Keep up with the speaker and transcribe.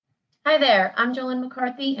Hi there, I'm Jolynn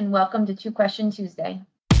McCarthy, and welcome to Two Question Tuesday.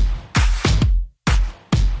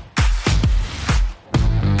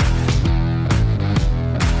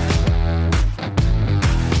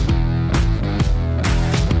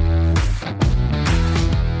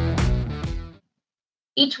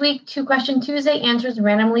 Each week, Two Question Tuesday answers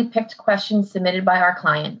randomly picked questions submitted by our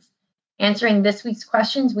clients. Answering this week's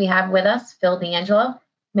questions, we have with us Phil D'Angelo,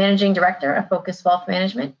 Managing Director of Focus Wealth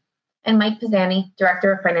Management, and Mike Pisani,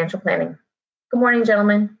 Director of Financial Planning. Good morning,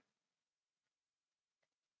 gentlemen.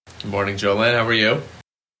 Good morning, Jolynn. How are you?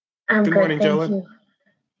 I'm Good good, morning, thank Jolynn. you.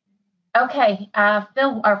 Okay,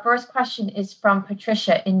 Phil, our first question is from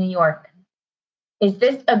Patricia in New York. Is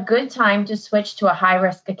this a good time to switch to a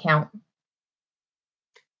high-risk account?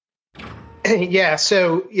 Yeah,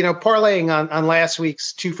 so, parlaying on last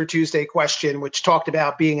week's Two for Tuesday question, which talked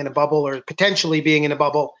about being in a bubble or potentially being in a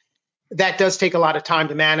bubble, that does take a lot of time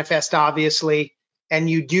to manifest, obviously. And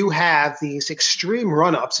you do have these extreme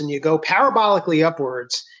run-ups and you go parabolically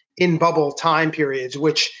upwards in bubble time periods,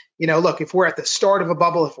 which, look, if we're at the start of a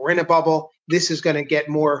bubble, if we're in a bubble, this is going to get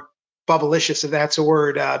more bubblicious, if that's a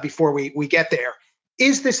word, before we get there.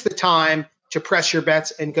 Is this the time to press your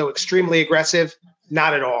bets and go extremely aggressive?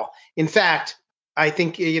 Not at all. In fact, I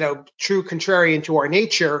think, true contrarian to our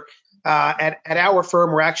nature, at our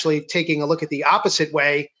firm, we're actually taking a look at the opposite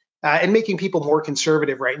way and making people more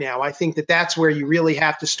conservative right now. I think that that's where you really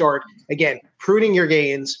have to start, again, pruning your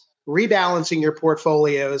gains, rebalancing your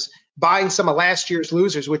portfolios, buying some of last year's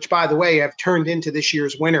losers, which, by the way, have turned into this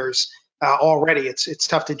year's winners already. It's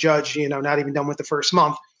tough to judge, not even done with the first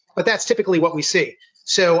month, but that's typically what we see.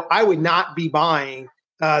 So I would not be buying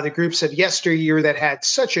the groups of yesteryear that had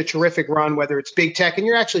such a terrific run, whether it's big tech, and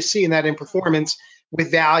you're actually seeing that in performance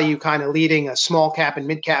with value kind of leading a small cap and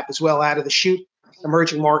mid cap as well out of the chute.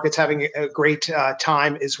 Emerging markets having a great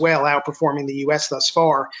time as well, outperforming the U.S. thus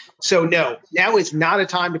far. So no, now is not a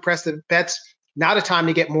time to press the bets, not a time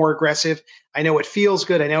to get more aggressive. I know it feels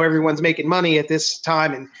good. I know everyone's making money at this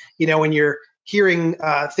time. And, when you're hearing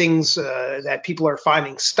things that people are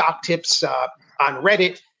finding stock tips on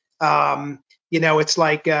Reddit, it's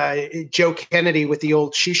like Joe Kennedy with the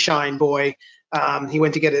old shoe shine boy. He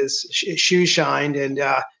went to get his shoes shined and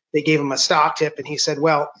they gave him a stock tip. And he said,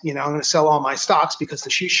 well, I'm going to sell all my stocks because the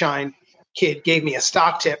shoe shine kid gave me a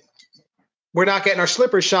stock tip. We're not getting our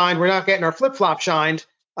slippers shined. We're not getting our flip-flop shined.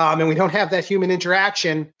 And we don't have that human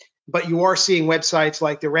interaction. But you are seeing websites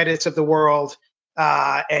like the Reddits of the world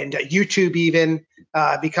and YouTube even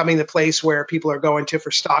becoming the place where people are going to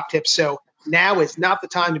for stock tips. So now is not the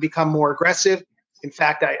time to become more aggressive. In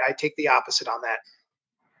fact, I take the opposite on that.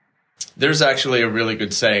 There's actually a really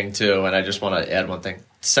good saying, too, and I just want to add one thing.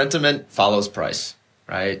 Sentiment follows price,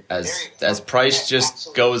 right? As price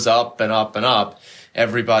just goes up and up and up,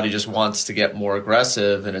 everybody just wants to get more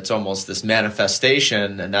aggressive, and it's almost this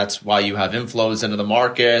manifestation, and that's why you have inflows into the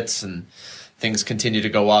markets, and things continue to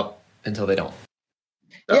go up until they don't.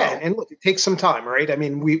 Yeah, and look, it takes some time, right? I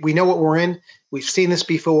mean, we know what we're in. We've seen this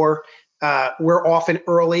before. We're often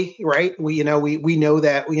early, right? We know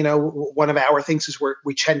that, one of our things is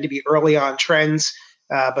we tend to be early on trends,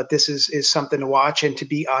 but this is something to watch and to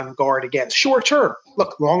be on guard against. Short term,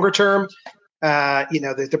 look, longer term,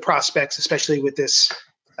 the prospects, especially with this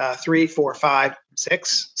 3, 4, 5,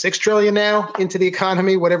 6 trillion now into the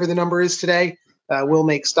economy, whatever the number is today, will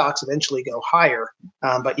make stocks eventually go higher.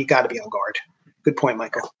 But you got to be on guard. Good point,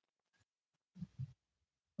 Michael.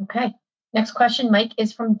 Okay. Next question, Mike,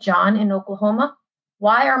 is from John in Oklahoma.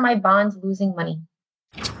 Why are my bonds losing money?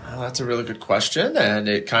 Well, that's a really good question, and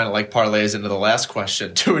it kind of parlays into the last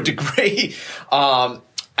question to a degree. And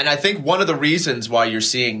I think one of the reasons why you're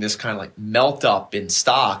seeing this kind of melt up in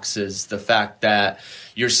stocks is the fact that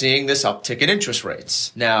you're seeing this uptick in interest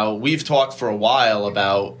rates. Now, we've talked for a while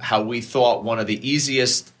about how we thought one of the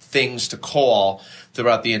easiest things to call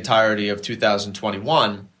throughout the entirety of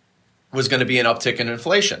 2021 was going to be an uptick in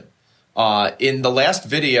inflation. In the last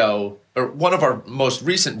video, or one of our most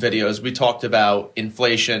recent videos, we talked about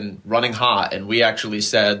inflation running hot, and we actually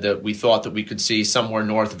said that we thought that we could see somewhere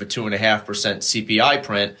north of a 2.5% CPI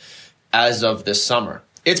print as of this summer.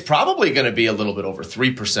 It's probably going to be a little bit over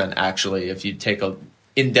 3%, actually, if you take a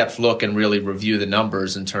in-depth look and really review the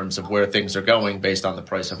numbers in terms of where things are going based on the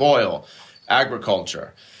price of oil,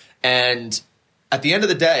 agriculture. And at the end of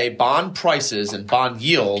the day, bond prices and bond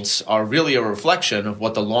yields are really a reflection of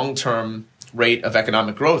what the long-term rate of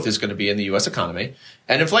economic growth is going to be in the U.S. economy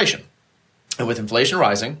and inflation. And with inflation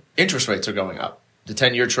rising, interest rates are going up. The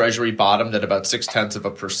 10-year Treasury bottomed at about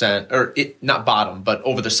 0.6%, or not bottom, but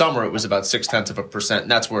over the summer it was about 0.6%,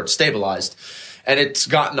 and that's where it stabilized. And it's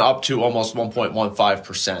gotten up to almost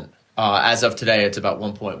 1.15%. As of today, it's about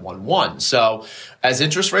 1.11. So as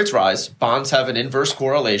interest rates rise, bonds have an inverse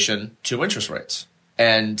correlation to interest rates.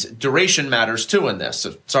 And duration matters too in this.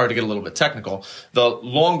 So sorry to get a little bit technical. The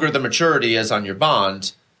longer the maturity is on your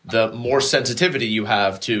bond, the more sensitivity you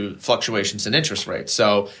have to fluctuations in interest rates.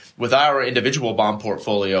 So with our individual bond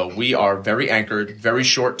portfolio, we are very anchored, very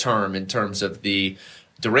short term in terms of the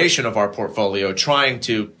duration of our portfolio, trying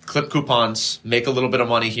to clip coupons, make a little bit of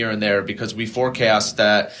money here and there, because we forecast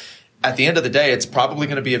that at the end of the day, it's probably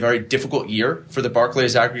going to be a very difficult year for the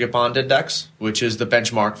Barclays Aggregate Bond Index, which is the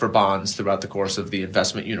benchmark for bonds throughout the course of the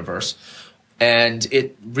investment universe. And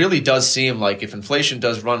it really does seem like if inflation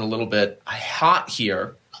does run a little bit hot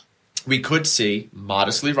here, we could see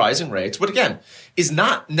modestly rising rates, what again is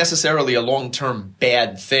not necessarily a long-term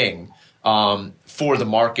bad thing for the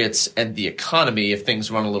markets and the economy if things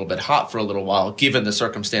run a little bit hot for a little while, given the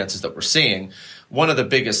circumstances that we're seeing. One of the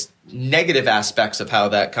biggest negative aspects of how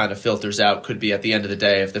that kind of filters out could be at the end of the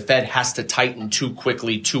day if the Fed has to tighten too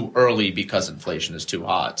quickly, too early because inflation is too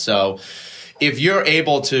hot. So if you're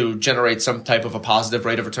able to generate some type of a positive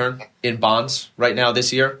rate of return in bonds right now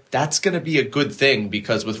this year, that's going to be a good thing,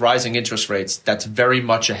 because with rising interest rates, that's very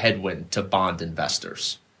much a headwind to bond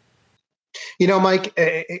investors. You know, Mike,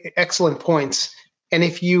 excellent points. And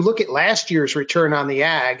if you look at last year's return on the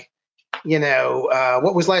ag,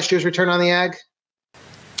 what was last year's return on the ag?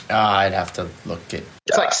 I'd have to look at.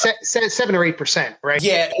 It's like 7 or 8%, right?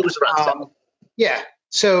 Yeah, it was around 7. Yeah.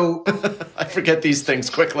 So I forget these things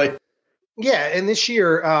quickly. Yeah, and this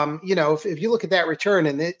year, if you look at that return,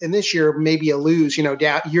 and this year maybe you lose,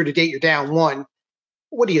 down year to date, you're down 1.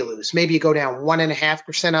 What do you lose? Maybe you go down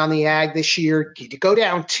 1.5% on the ag this year. Did you go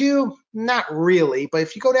down 2? Not really, but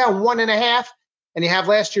if you go down 1.5 and you have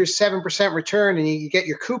last year's 7% return, and you get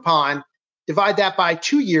your coupon, divide that by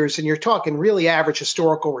 2 years, and you're talking really average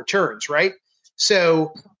historical returns, right?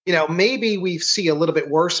 So, maybe we see a little bit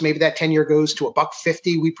worse. Maybe that 10-year goes to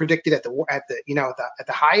 $1.50. We predicted at the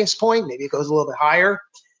highest point. Maybe it goes a little bit higher,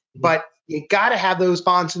 but you got to have those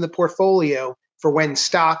bonds in the portfolio for when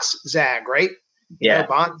stocks zag, right? Yeah,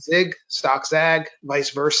 bonds zig, stocks zag, vice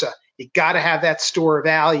versa. You got to have that store of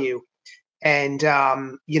value, and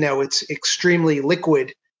it's extremely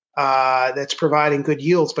liquid. That's providing good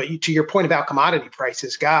yields. But to your point about commodity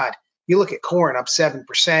prices, God, you look at corn up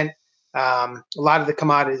 7%. A lot of the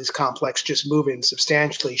commodities complex just moving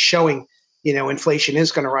substantially, showing, inflation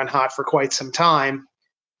is going to run hot for quite some time.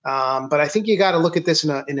 But I think you got to look at this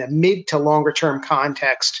in a mid to longer term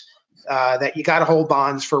context, that you got to hold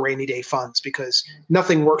bonds for rainy day funds, because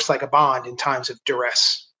nothing works like a bond in times of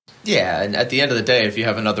duress. Yeah, and at the end of the day, if you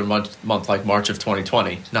have another month like March of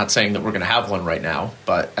 2020, not saying that we're going to have one right now,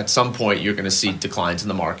 but at some point you're going to see declines in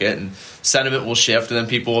the market and sentiment will shift, and then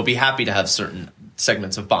people will be happy to have certain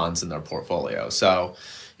segments of bonds in their portfolio. So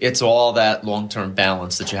it's all that long-term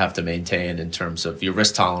balance that you have to maintain in terms of your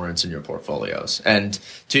risk tolerance in your portfolios. And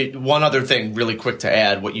to one other thing really quick to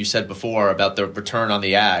add, what you said before about the return on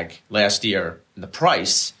the ag last year and the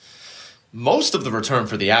price. Most of the return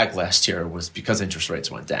for the ag last year was because interest rates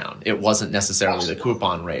went down. It wasn't necessarily the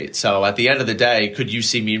coupon rate. So at the end of the day, could you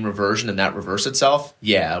see mean reversion and that reverse itself?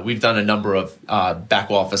 Yeah, we've done a number of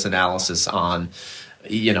back office analysis on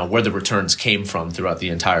where the returns came from throughout the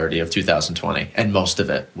entirety of 2020, and most of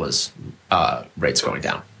it was rates going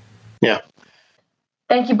down. Yeah.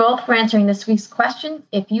 Thank you both for answering this week's question.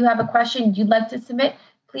 If you have a question you'd like to submit,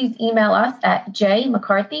 please email us at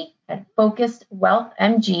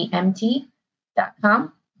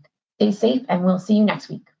jmccarthy@focusedwealthmgmt.com. Stay safe, and we'll see you next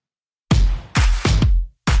week.